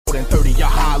than 30 your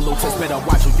hollow tips. Better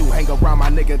watch who you hang around, my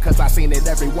nigga, cause I seen it.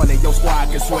 Everyone in your squad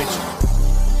can switch.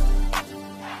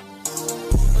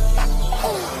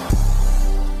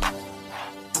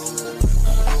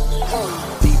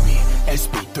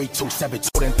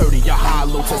 DBSB3272 than 30 your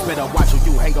hollow tips. Better watch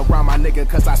who you hang around, my nigga,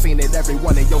 cause I seen it.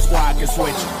 Everyone in your squad can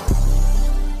switch.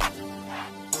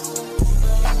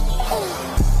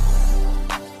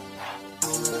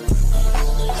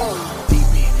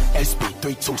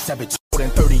 DBSB3272 than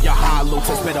 30 your hollow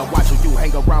tips. Better watch who you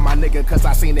hang around, my nigga, cause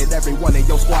I seen it. Everyone in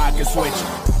your squad can switch.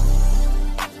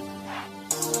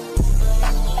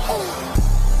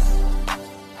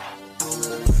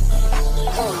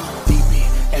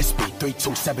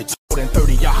 DBSB3272 than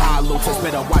 30 your hollow tips.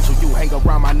 Better watch who you hang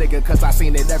around, my nigga, cause I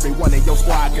seen it. Everyone in your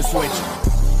squad can switch.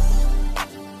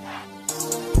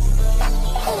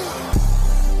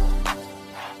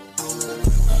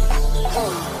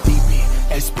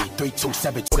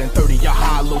 DBSB3272 than 30 your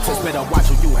hollow tips. Better watch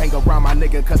who you hang around, my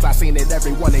nigga, cause I seen it.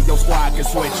 Everyone in your squad can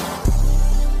switch.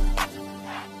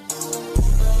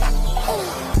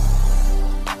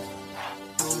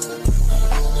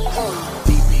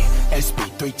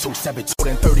 DBSB3272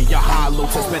 than 30 your hollow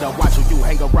tips. Better watch who you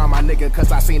hang around, my nigga,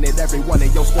 cause I seen it. Everyone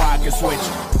in your squad can switch.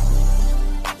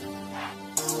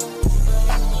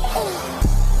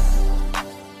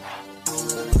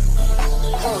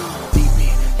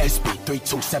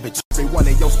 DBSB3272 everyone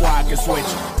in your squad can switch.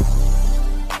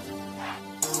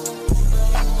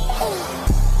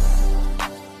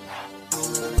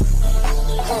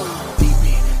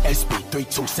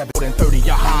 DBSB3272 than 30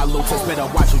 your hollow tips. Better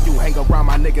watch who you hang around,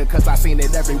 my nigga, cause I seen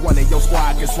it. Everyone in your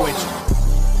squad can switch.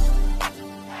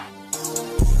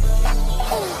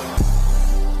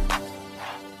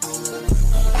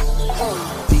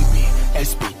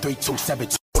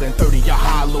 DBSB3272 than 30 your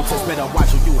hollow tips. Better watch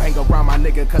who you hang around, my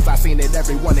nigga, cause I seen it.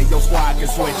 Everyone in your squad can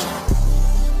switch.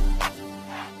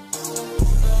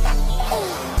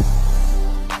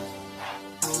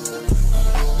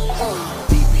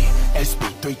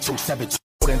 DBSB3272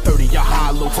 than 30 your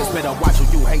hollow tips. Better watch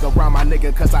who you hang around, my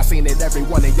nigga, cause I seen it.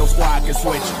 Everyone in your squad can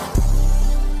switch.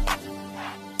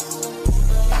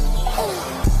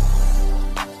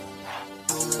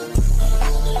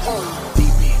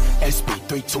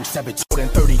 DBSB3272 than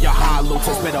 30 your hollow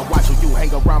tips. Better watch who you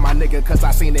hang around, my nigga, cause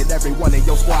I seen it. Everyone in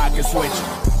your squad can switch.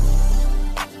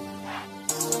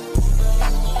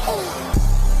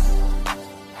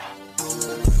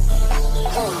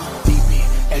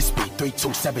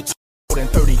 DBSB3272 than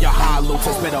 30 your hollow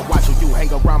tips. Better watch who you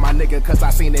hang around, my nigga, cause I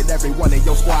seen it. Everyone in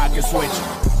your squad can switch.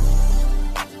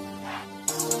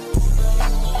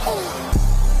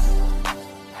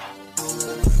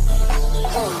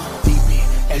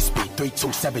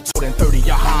 DBSB3272 than 30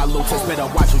 your hollow tips. Better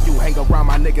watch who you hang around,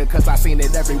 my nigga, cause I seen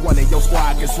it. Everyone in your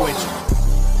squad can switch.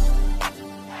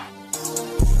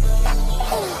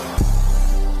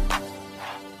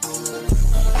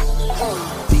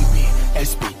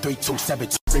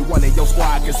 DBSB3272 everyone in your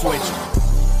squad can switch.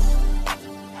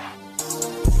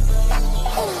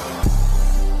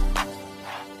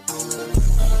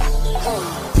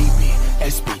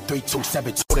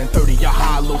 DBSB3272 than 30 your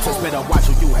hollow tips. Better watch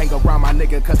who you hang around, my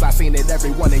nigga, cause I seen it.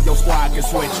 Everyone in your squad can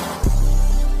switch.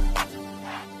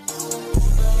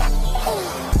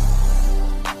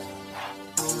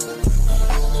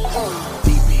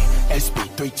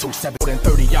 DBSB3272 than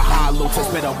 30 your hollow tips.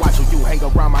 Better watch who you hang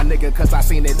around, my nigga, cause I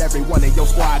seen it. Everyone in your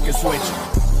squad can switch.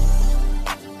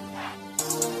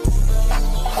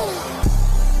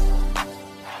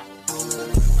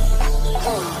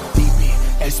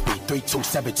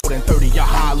 DBSB3272 than 30 your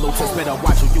hollow tips. Better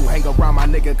watch who you hang around, my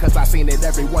nigga, cause I seen it.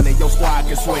 Everyone in your squad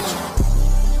can switch.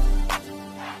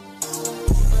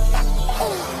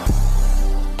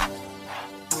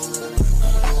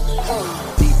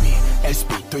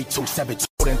 DBSB3272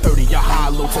 than 30 your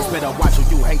hollow tips. Better watch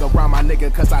who you hang around, my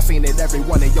nigga, cause I seen it.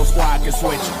 Everyone in your squad can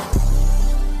switch.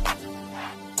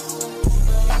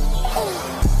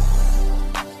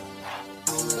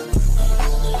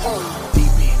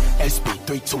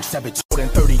 DBSB3272 than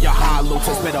 30 your hollow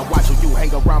tips. Better watch who you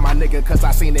hang around, my nigga, cause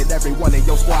I seen it. Everyone in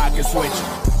your squad can switch.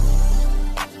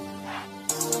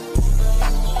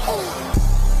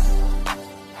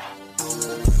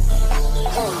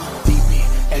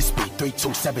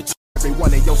 DBSB3272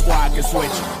 everyone in your squad can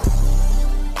switch.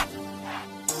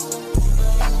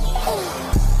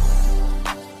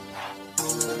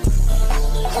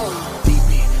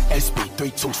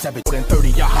 DBSB3272 than 30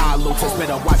 your hollow tips.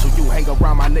 Better watch who you hang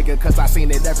around, my nigga, cause I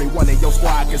seen it. Everyone in your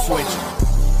squad can switch.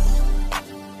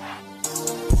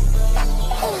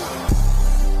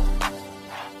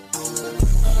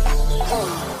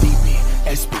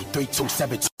 DBSB3272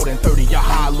 DBSB3272 and 30 your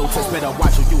hollow tips. Better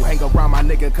watch who you hang around, my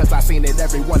nigga, cause I seen it.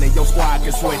 Everyone in your squad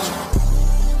can switch.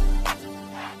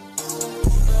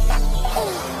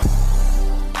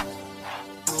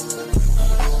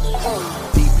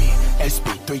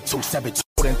 DBSB3272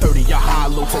 and 30 your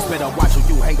hollow tips. Better watch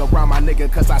who you hang around, my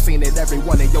nigga, cause I seen it.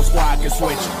 Everyone in your squad can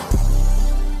switch.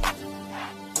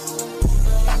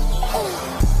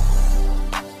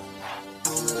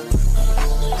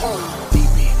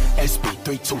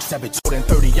 DBSB3272 and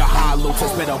 30 your hollow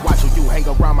tips. Better watch who you hang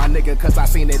around, my nigga, cause I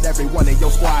seen it. Everyone in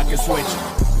your squad can switch.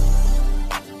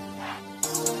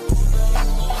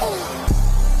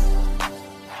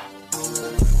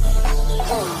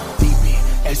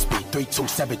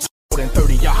 DBSB3272 and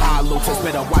 30 your hollow tips.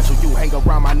 Better watch who you hang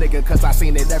around, my nigga, cause I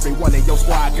seen it. Everyone in your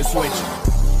squad can switch.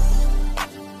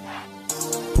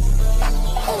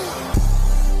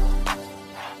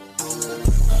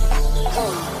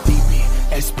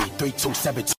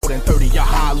 DBSB3272 and 30 your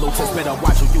hollow tips. Better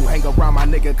watch who you hang around, my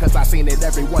nigga, cause I seen it.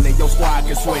 Everyone in your squad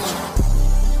can switch.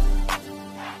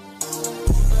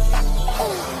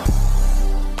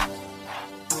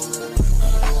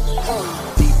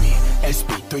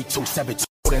 DBSB3272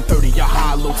 and 30 your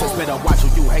hollow tips. Better watch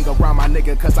who you hang around, my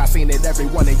nigga, cause I seen it.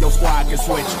 Everyone in your squad can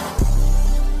switch.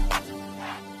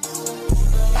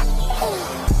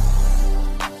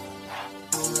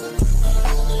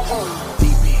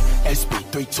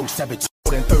 DBSB3272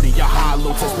 and 30 your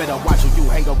hollow tips. Better watch who you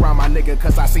hang around, my nigga,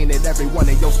 cause I seen it. Everyone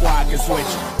in your squad can switch.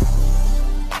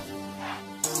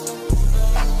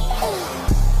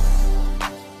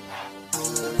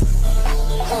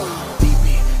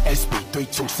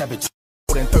 DBSB3272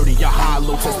 and 30 your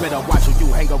hollow tips. Better watch who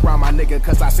you hang around, my nigga,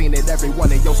 cause I seen it.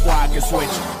 Everyone in your squad can switch.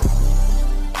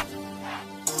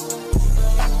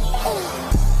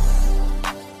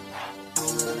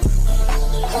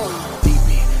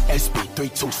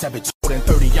 DBSB3272 and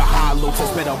 30 your hollow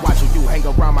tips. Better watch who you hang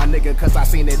around, my nigga, cause I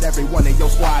seen it. Everyone in your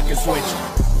squad can switch.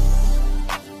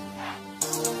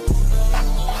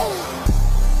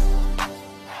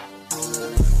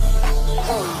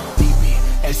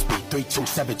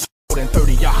 DBSB3272 and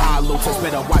 30 your hollow tips.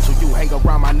 Better watch who you hang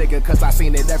around, my nigga, cause I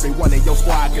seen it. Everyone in your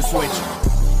squad can switch.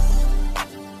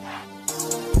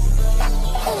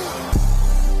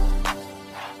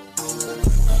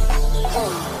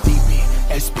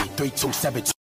 DBSB3272